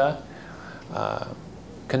akasha,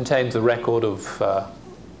 contains a record of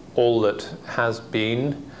all that has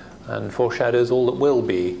been and foreshadows all that will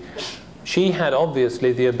be. She had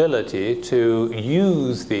obviously the ability to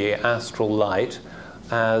use the astral light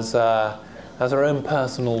as her own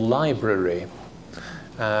personal library.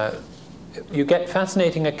 You get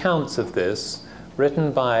fascinating accounts of this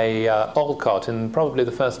written by Olcott in probably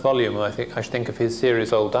the first volume, I should think, of his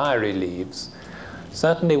series Old Diary Leaves.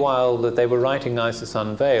 Certainly while they were writing Isis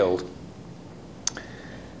Unveiled,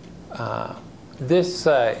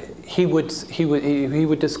 he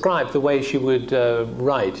would describe the way she would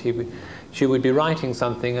write. She would be writing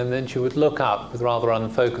something and then she would look up with rather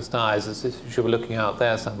unfocused eyes as if she were looking out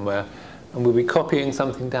there somewhere, and we'd be copying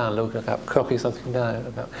something down, look up, copy something down,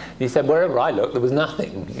 look up. And he said, wherever I looked, there was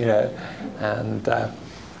nothing, you know, and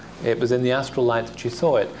it was in the astral light that she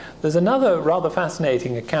saw it. There's another rather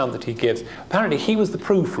fascinating account that he gives. Apparently he was the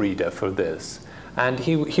proofreader for this, and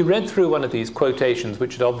he read through one of these quotations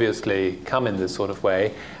which had obviously come in this sort of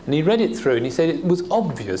way, and he read it through and he said it was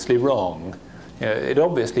obviously wrong. You know, it had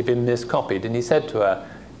obviously been miscopied, and he said to her,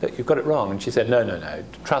 look, you've got it wrong. And she said, no, no, no,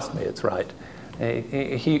 trust me, it's right.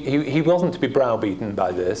 He wasn't to be browbeaten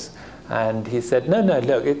by this, and he said, no, no,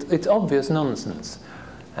 look, it's obvious nonsense.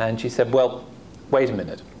 And she said, well, wait a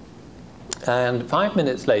minute. And 5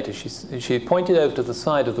 minutes later, she pointed over to the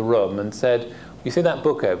side of the room and said, you see that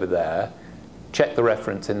book over there? Check the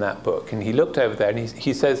reference in that book. And he looked over there, and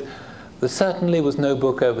he says, there certainly was no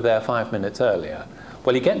book over there 5 minutes earlier.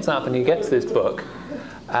 Well, he gets up and he gets this book,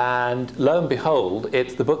 and lo and behold,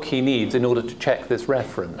 it's the book he needs in order to check this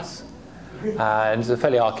reference. And it's a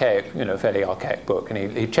fairly archaic book,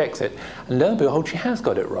 and he checks it, and lo and behold, she has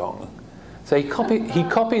got it wrong. So he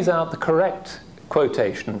copies out the correct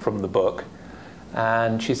quotation from the book,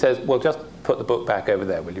 and she says, well, just put the book back over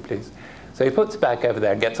there, will you please? So he puts it back over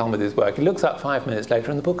there and gets on with his work. He looks up 5 minutes later,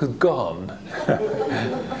 and the book is gone.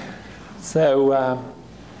 So,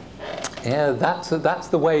 yeah, that's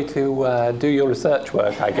the way to do your research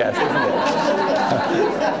work, I guess, isn't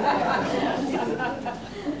it?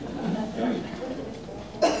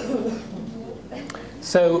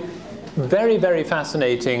 So, very, very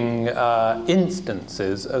fascinating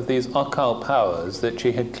instances of these occult powers that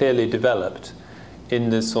she had clearly developed in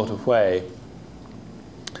this sort of way.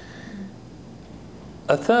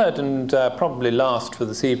 A third and probably last for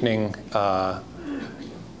this evening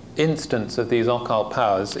instance of these occult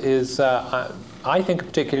powers is, I think, a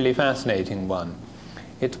particularly fascinating one.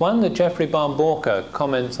 It's one that Geoffrey Barmborka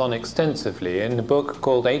comments on extensively in a book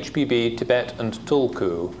called HBB, Tibet and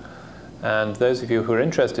Tulku. And those of you who are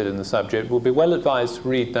interested in the subject will be well advised to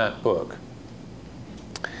read that book.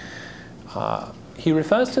 He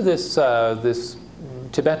refers to this, this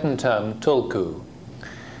Tibetan term tulku,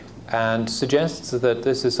 and suggests that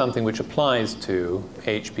this is something which applies to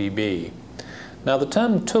HPB. Now the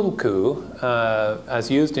term tulku, as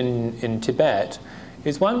used in Tibet,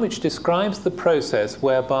 is one which describes the process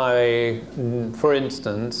whereby, for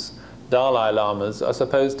instance, Dalai Lamas are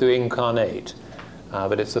supposed to incarnate,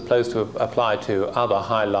 but it's supposed to apply to other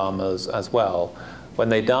high lamas as well. When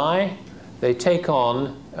they die, they take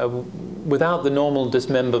on, without the normal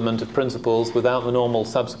dismemberment of principles, without the normal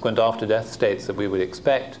subsequent after-death states that we would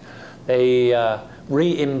expect, they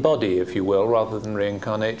re-embody, if you will, rather than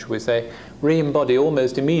reincarnate, shall we say, re-embody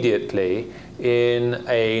almost immediately in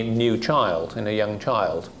a new child, in a young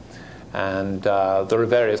child. And there are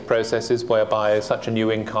various processes whereby such a new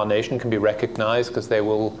incarnation can be recognized, because they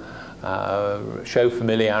will show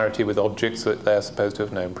familiarity with objects that they're supposed to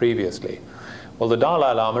have known previously. Well, the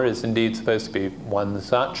Dalai Lama is indeed supposed to be one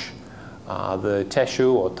such. The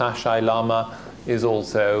Teshu or Tashai Lama is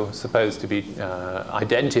also supposed to be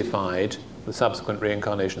identified. The subsequent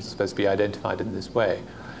reincarnations are supposed to be identified in this way.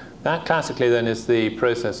 That classically then is the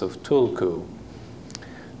process of tulku.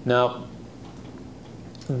 Now,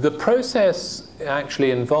 the process actually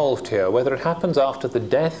involved here, whether it happens after the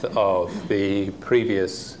death of the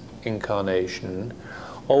previous incarnation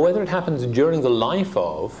or whether it happens during the life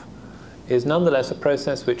of, is nonetheless a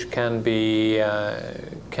process which can be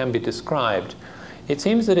described. It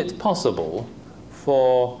seems that it's possible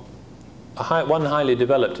for one highly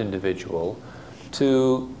developed individual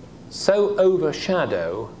to so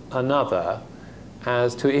overshadow another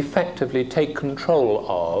as to effectively take control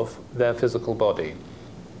of their physical body.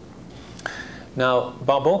 Now,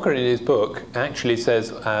 Barborka in his book actually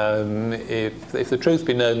says if the truth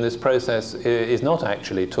be known, this process is not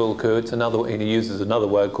actually tulku. It's another. He uses another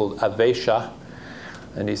word called avesha,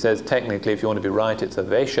 and he says technically, if you want to be right, it's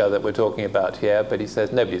avesha that we're talking about here. But he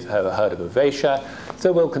says nobody's ever heard of avesha,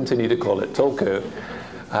 so we'll continue to call it tulku.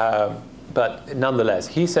 But nonetheless,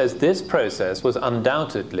 he says this process was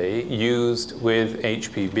undoubtedly used with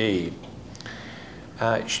HPB.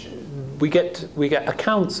 We get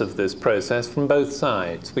accounts of this process from both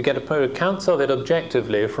sides. We get accounts of it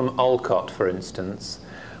objectively from Olcott, for instance,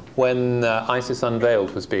 when Isis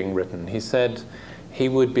Unveiled was being written. He said he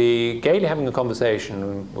would be gaily having a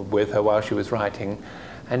conversation with her while she was writing,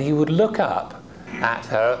 and he would look up at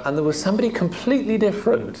her, and there was somebody completely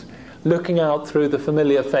different looking out through the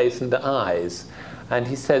familiar face and the eyes. And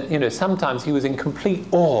he said, you know, sometimes he was in complete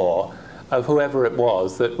awe of whoever it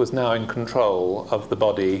was that was now in control of the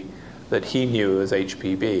body that he knew as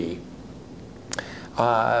HPB.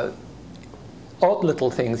 Odd little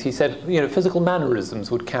things. He said, you know, physical mannerisms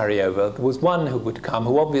would carry over. There was one who would come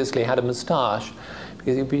who obviously had a moustache,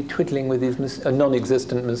 because he'd be twiddling with his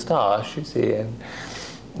non-existent moustache, you see. And,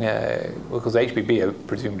 because HPB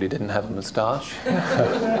presumably didn't have a moustache.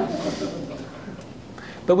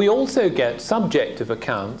 But we also get subjective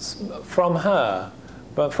accounts from her,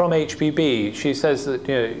 but from HPB. She says that,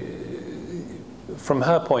 you know, from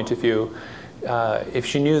her point of view, if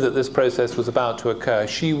she knew that this process was about to occur,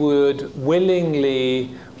 she would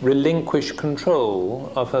willingly relinquish control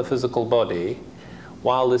of her physical body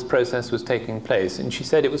while this process was taking place. And she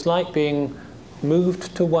said it was like being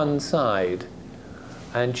moved to one side.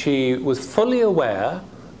 And she was fully aware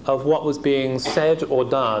of what was being said or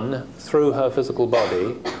done through her physical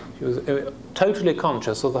body. She was totally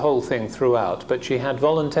conscious of the whole thing throughout, but she had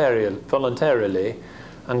voluntarily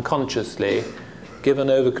and consciously given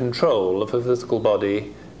over control of her physical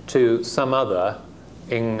body to some other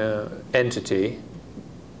entity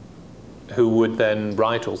who would then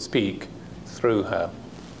write or speak through her.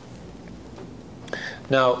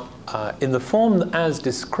 Now, in the form as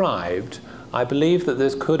described, I believe that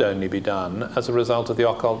this could only be done as a result of the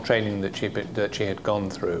occult training that she had gone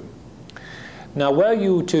through. Now, were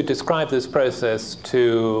you to describe this process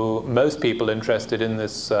to most people interested in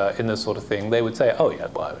this sort of thing, they would say, oh yeah,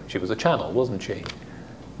 well, she was a channel, wasn't she?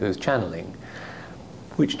 It was channeling.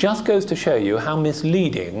 Which just goes to show you how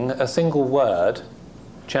misleading a single word,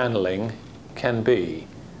 channeling, can be.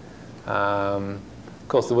 Of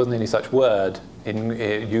course, there wasn't any such word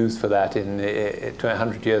used for that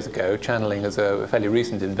 100 years ago. Channeling is a fairly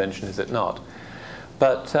recent invention, is it not?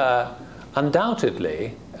 But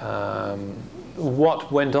undoubtedly,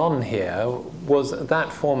 what went on here was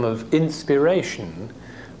that form of inspiration,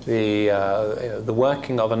 the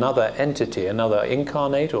working of another entity, another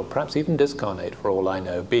incarnate or perhaps even discarnate, for all I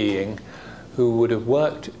know, being who would have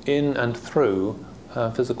worked in and through her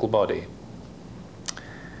physical body.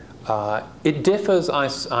 It differs,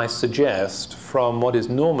 I suggest, from what is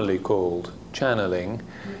normally called channeling,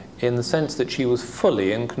 in the sense that she was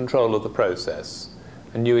fully in control of the process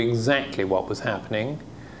and knew exactly what was happening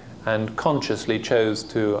and consciously chose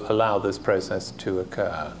to allow this process to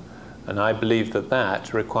occur. And I believe that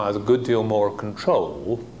that requires a good deal more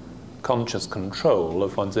control, conscious control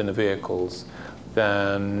of one's inner vehicles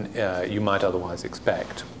than you might otherwise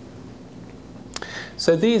expect.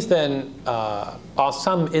 So these then are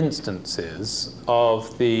some instances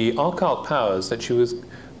of the occult powers that she was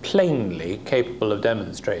plainly capable of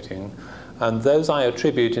demonstrating, and those I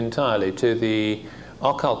attribute entirely to the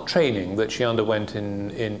occult training that she underwent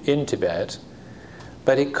in Tibet.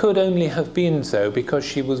 But it could only have been so because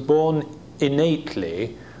she was born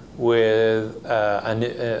innately with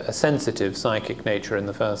a sensitive psychic nature in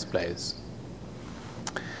the first place.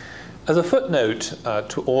 As a footnote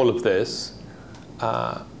to all of this,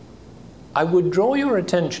 I would draw your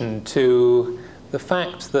attention to the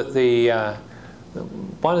fact that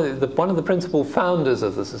one of the principal founders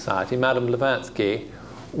of the society, Madame Blavatsky,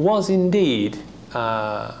 was indeed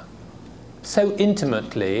so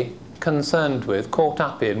intimately concerned with, caught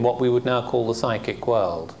up in what we would now call the psychic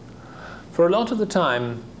world. For a lot of the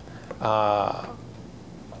time,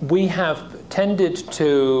 we have tended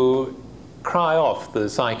to cry off the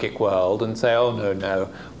psychic world and say, oh no, no,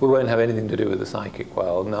 we won't have anything to do with the psychic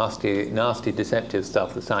world, nasty, nasty deceptive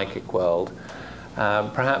stuff, the psychic world.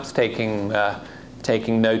 Perhaps taking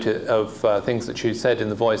note of things that she said in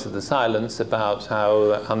The Voice of the Silence about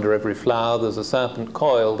how under every flower there's a serpent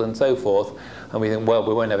coiled and so forth, and we think, well,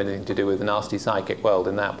 we won't have anything to do with the nasty psychic world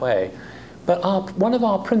in that way. But one of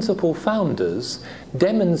our principal founders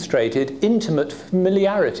demonstrated intimate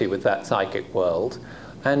familiarity with that psychic world,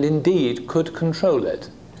 and indeed could control it.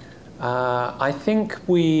 I think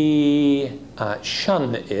we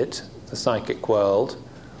shun it, the psychic world,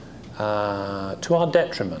 to our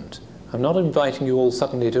detriment. I'm not inviting you all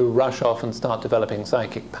suddenly to rush off and start developing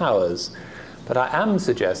psychic powers, but I am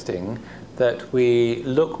suggesting that we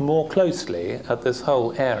look more closely at this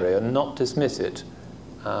whole area and not dismiss it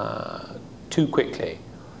too quickly.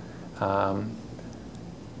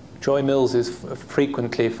 Joy Mills is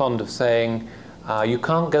frequently fond of saying, you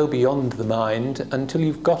can't go beyond the mind until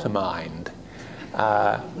you've got a mind,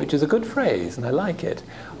 which is a good phrase, and I like it.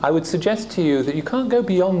 I would suggest to you that you can't go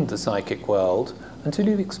beyond the psychic world until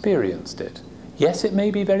you've experienced it. Yes, it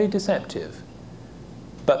may be very deceptive,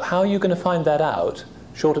 but how are you going to find that out,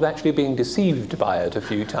 short of actually being deceived by it a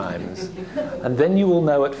few times? And then you will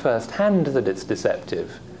know at first hand that it's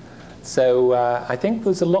deceptive. So I think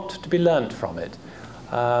there's a lot to be learnt from it.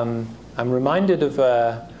 I'm reminded of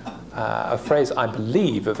a phrase, I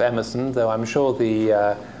believe, of Emerson, though I'm sure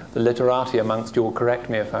the literati amongst you will correct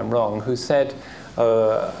me if I'm wrong, who said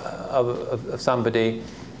of somebody,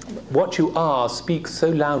 what you are speaks so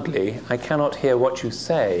loudly, I cannot hear what you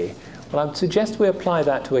say. Well, I would suggest we apply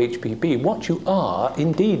that to HPB. What you are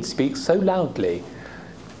indeed speaks so loudly.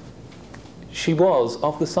 She was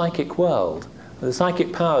of the psychic world. The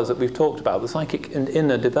psychic powers that we've talked about, the psychic and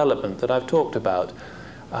inner development that I've talked about,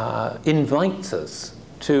 invites us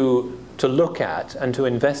to look at and to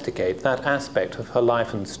investigate that aspect of her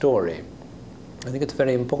life and story. I think it's a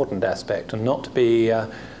very important aspect and not to be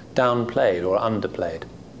downplayed or underplayed.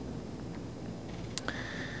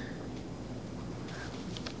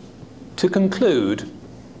 To conclude,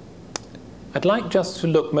 I'd like just to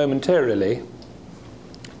look momentarily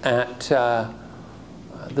at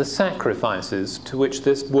the sacrifices to which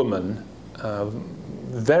this woman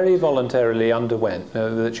very voluntarily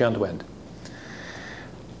underwent.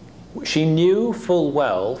 She knew full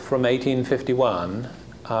well from 1851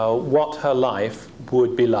 what her life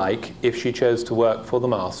would be like if she chose to work for the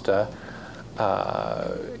Master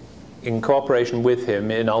in cooperation with him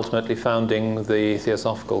in ultimately founding the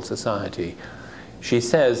Theosophical Society. She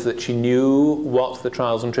says that she knew what the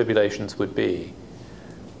trials and tribulations would be.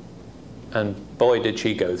 And boy, did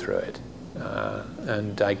she go through it.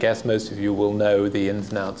 And I guess most of you will know the ins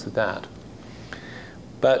and outs of that.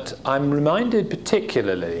 But I'm reminded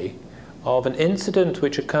particularly of an incident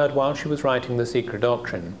which occurred while she was writing The Secret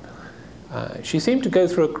Doctrine. She seemed to go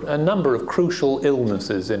through a number of crucial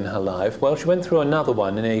illnesses in her life. Well, she went through another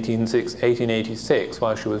one in 1886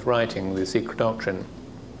 while she was writing The Secret Doctrine.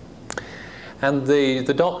 And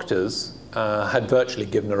the doctors had virtually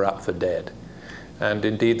given her up for dead. And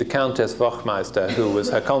indeed, the Countess Wachtmeister, who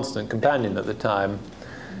was her constant companion at the time,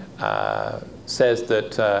 says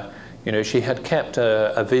that she had kept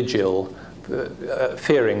a vigil,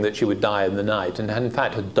 fearing that she would die in the night, and in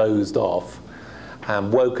fact had dozed off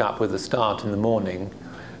and woke up with a start in the morning,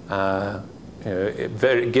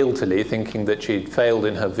 very guiltily, thinking that she'd failed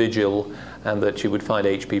in her vigil and that she would find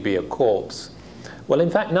HPB a corpse. Well, in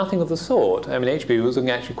fact, nothing of the sort. I mean, HPB was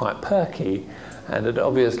looking actually quite perky, and it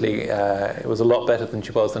obviously it was a lot better than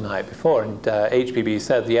she was the night before. And HPB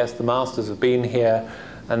said, yes, the masters have been here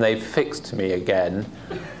and they've fixed me again.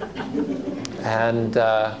 And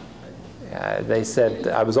they said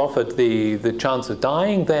I was offered the chance of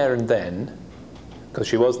dying there and then, because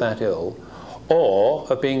she was that ill, or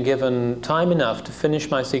of being given time enough to finish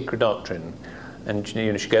my secret doctrine. And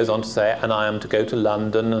she goes on to say, and I am to go to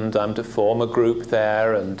London and I'm to form a group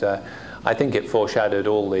there, and I think it foreshadowed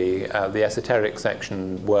all the esoteric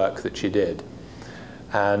section work that she did.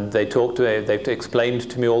 And they explained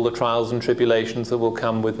to me all the trials and tribulations that will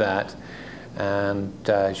come with that. And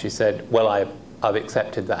she said, well, I've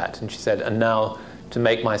accepted that. And she said, and now to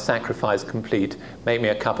make my sacrifice complete, make me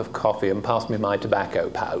a cup of coffee and pass me my tobacco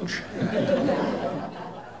pouch.